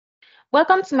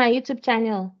Welcome to my YouTube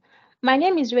channel. My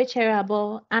name is Rachel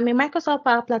Irabor. I'm a Microsoft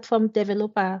Power Platform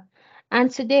developer, and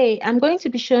today I'm going to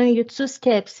be showing you 2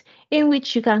 steps in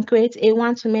which you can create a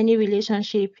one-to-many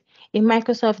relationship in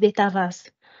Microsoft Dataverse.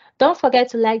 Don't forget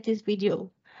to like this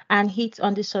video and hit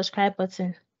on the subscribe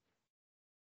button.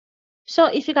 So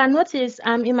if you can notice,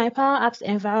 I'm in my Power Apps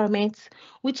environment,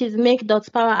 which is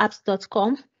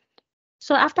make.powerapps.com.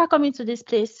 So after coming to this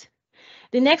place,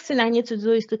 the next thing I need to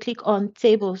do is to click on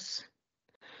Tables.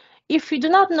 If you do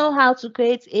not know how to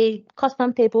create a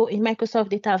custom table in Microsoft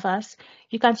Dataverse,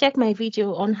 you can check my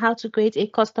video on how to create a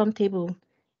custom table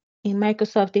in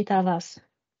Microsoft Dataverse.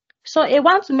 So a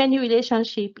one-to-many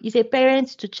relationship is a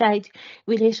parent-to-child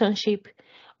relationship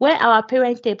where our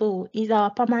parent table is our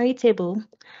primary table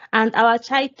and our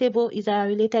child table is our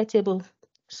related table.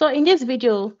 So in this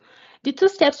video, the 2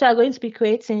 steps we are going to be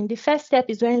creating, the first step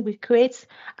is when we create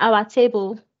our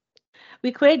table.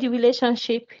 We create the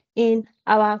relationship in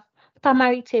our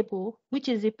primary table, which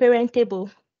is the parent table.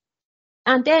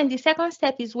 And then the second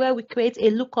step is where we create a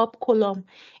lookup column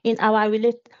in our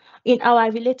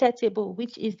related table,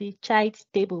 which is the child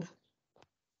table.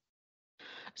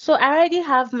 So I already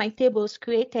have my tables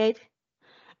created,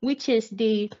 which is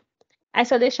the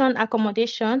isolation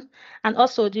accommodation and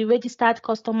also the registered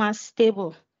customers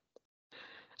table.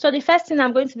 So the first thing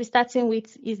I'm going to be starting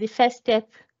with is the first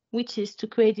step, which is to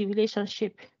create the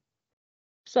relationship.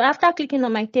 So after clicking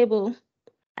on my table,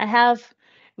 I have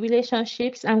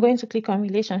relationships. I'm going to click on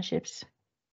relationships.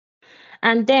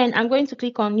 And then I'm going to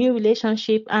click on new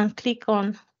relationship and click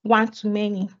on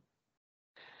one-to-many.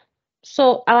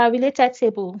 So our related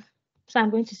table. So I'm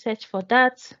going to search for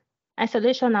that,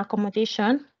 isolation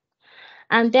accommodation,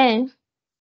 and then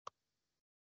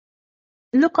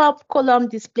lookup column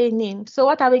display name. So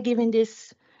what are we giving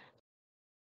this?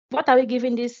 What are we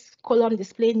giving this column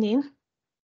display name?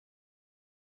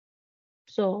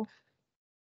 So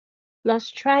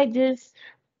let's try this.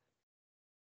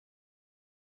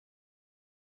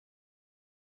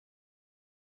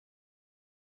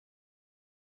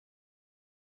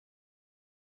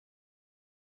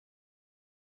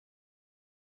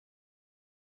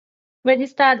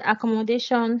 Registered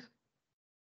accommodation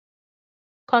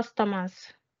customers.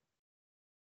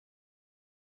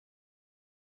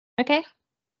 Okay.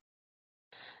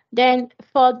 Then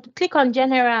click on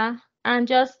general and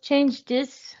just change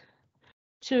this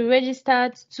to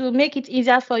registered to make it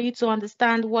easier for you to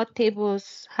understand what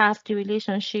tables have the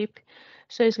relationship.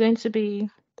 So it's going to be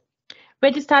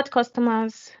registered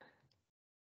customers.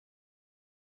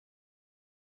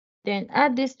 Then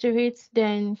add this to it,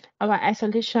 then our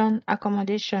isolation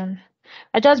accommodation.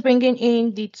 I'm just bringing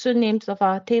in the 2 names of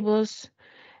our tables,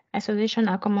 isolation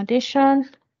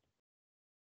accommodation.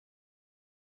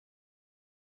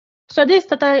 So this is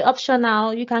totally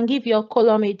optional. You can give your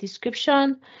column a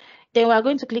description. Then we're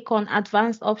going to click on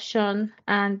advanced option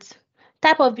and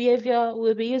type of behavior.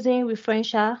 We'll be using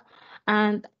referential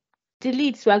and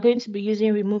delete. We are going to be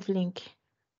using remove link.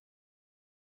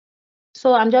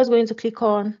 So I'm just going to click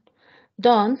on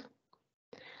done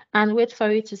and wait for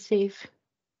it to save.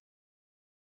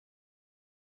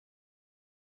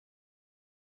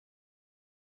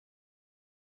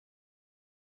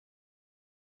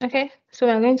 Okay, so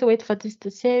we're going to wait for this to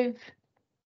save.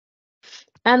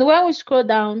 And when we scroll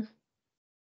down,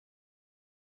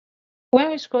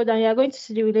 you're going to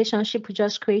see the relationship we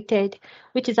just created,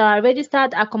 which is our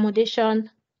registered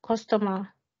accommodation customer.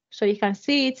 So you can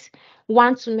see it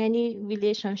one-to-many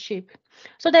relationship.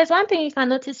 So there's one thing you can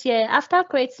notice here. After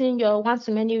creating your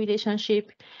one-to-many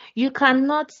relationship, you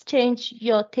cannot change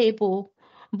your table,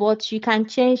 but you can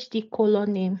change the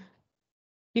column name.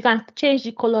 You can change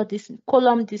the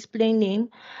column display name,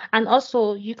 and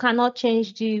also you cannot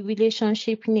change the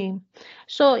relationship name.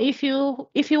 So if you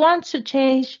want to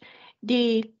change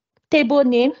the table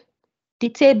name, you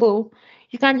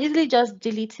can easily just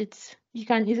delete it. You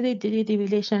can easily delete the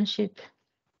relationship.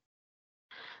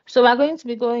 So we're going to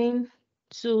be going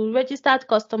to registered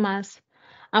customers,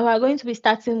 and we're going to be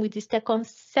starting with the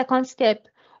second step,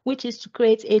 which is to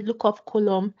create a lookup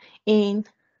column in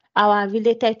our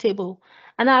related table.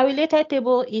 And our related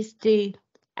table is the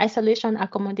isolation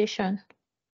accommodation.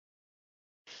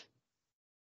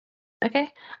 Okay,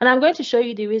 and I'm going to show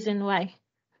you the reason why.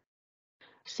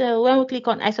 So when we click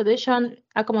on isolation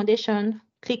accommodation,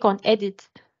 click on edit.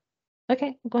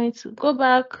 Okay, I'm going to go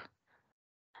back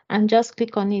and just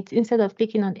click on it instead of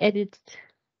clicking on edit.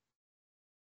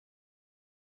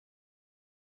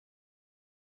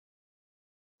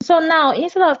 So now,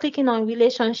 instead of clicking on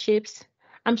relationships,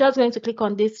 I'm just going to click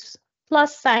on this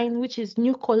plus sign, which is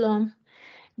new column.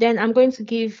 Then I'm going to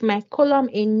give my column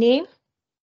a name.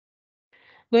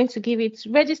 going to give it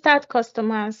registered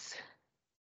customers.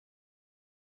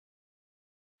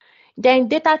 Then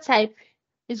data type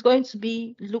is going to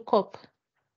be lookup.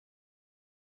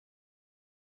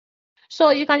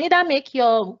 So you can either make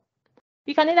it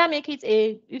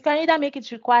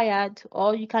required,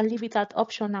 or you can leave it at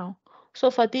optional.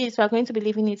 So for this, we're going to be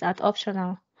leaving it at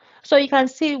optional. So you can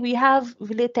see we have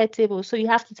related table. So you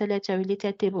have to select your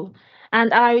related table.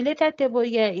 And our related table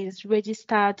here is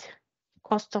registered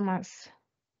customers.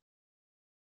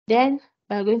 Then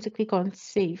we're going to click on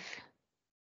save.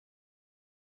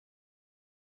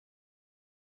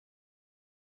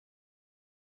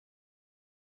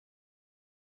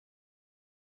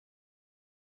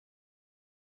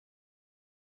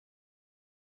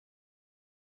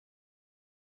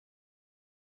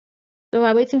 So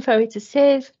we're waiting for it to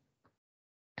save.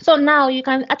 So now you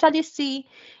can actually see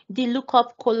the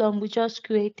lookup column we just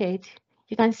created.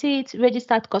 You can see it,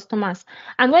 registered customers.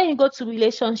 And when you go to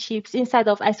relationships inside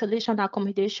of isolation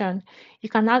accommodation, you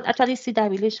can now actually see that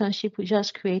relationship we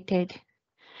just created,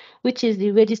 which is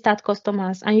the registered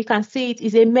customers. And you can see it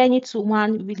is a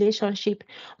many-to-one relationship.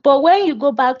 But when you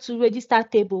go back to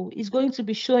registered table, it's going to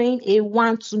be showing a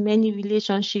one-to-many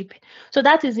relationship. So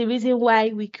that is the reason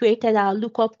why we created our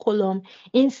lookup column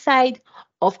inside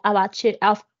of our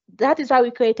that is why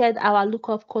we created our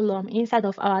lookup column inside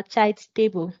of our child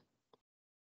table.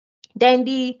 Then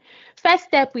the first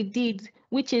step we did,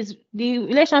 which is the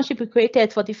relationship we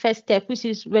created for the first step, which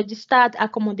is registered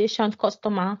accommodation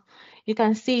customer. You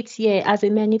can see it here as a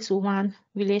many-to-one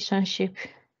relationship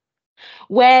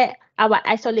where our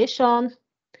isolation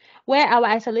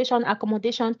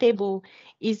accommodation table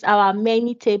is our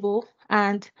many table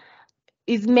and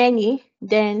is many.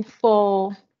 Then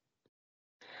for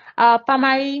our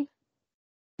primary,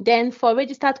 then for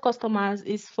registered customers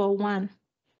is for one.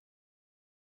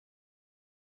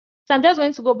 So I'm just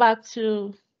going to go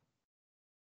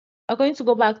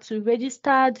back to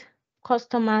registered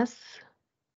customers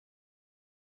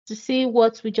to see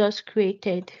what we just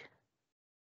created.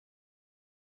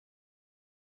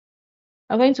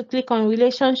 I'm going to click on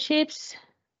relationships.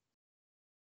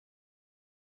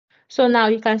 So now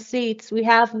you can see it. We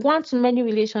have one-to-many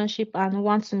relationship and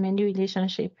one-to-many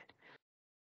relationship.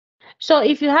 So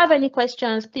if you have any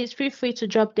questions, please feel free to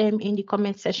drop them in the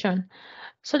comment section.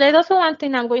 So there's also one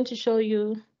thing I'm going to show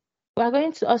you. We're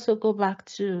going to also go back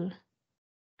to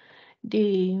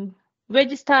the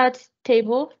registered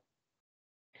table,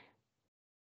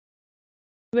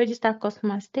 registered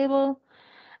customers table,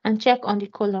 and check on the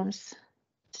columns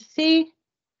to see.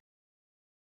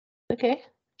 Okay,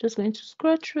 just going to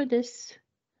scroll through this.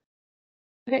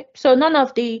 Okay, so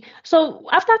so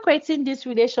after creating these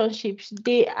relationships,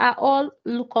 they are all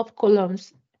lookup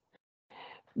columns.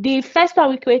 The first one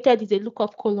we created is a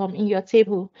lookup column in your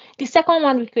table. The second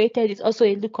one we created is also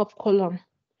a lookup column.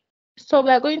 So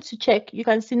we are going to check. You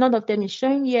can see none of them is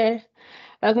showing here.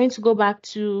 We are going to go back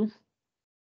to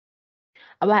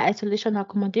our isolation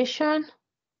accommodation.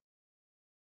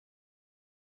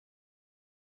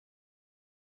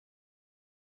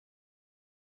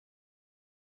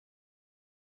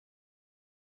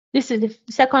 This is the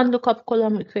second lookup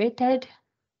column we created.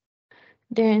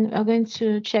 Then we're going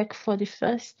to check for the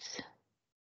first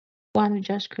one we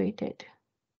just created.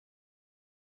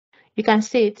 You can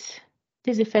see it.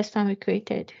 This is the first one we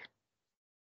created.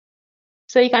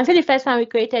 So you can see the first one we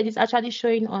created is actually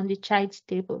showing on the child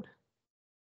table.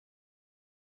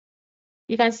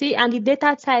 You can see, and the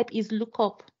data type is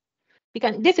lookup.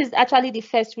 This is actually the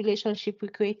first relationship we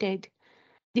created.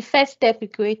 The first step we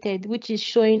created, which is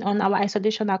showing on our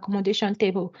isolation accommodation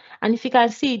table. And if you can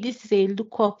see, this is a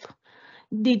lookup.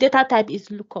 The data type is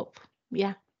lookup.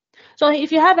 Yeah. So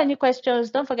if you have any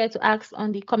questions, don't forget to ask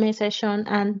on the comment section,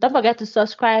 and don't forget to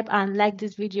subscribe and like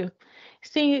this video.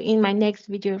 See you in my next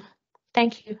video.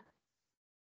 Thank you.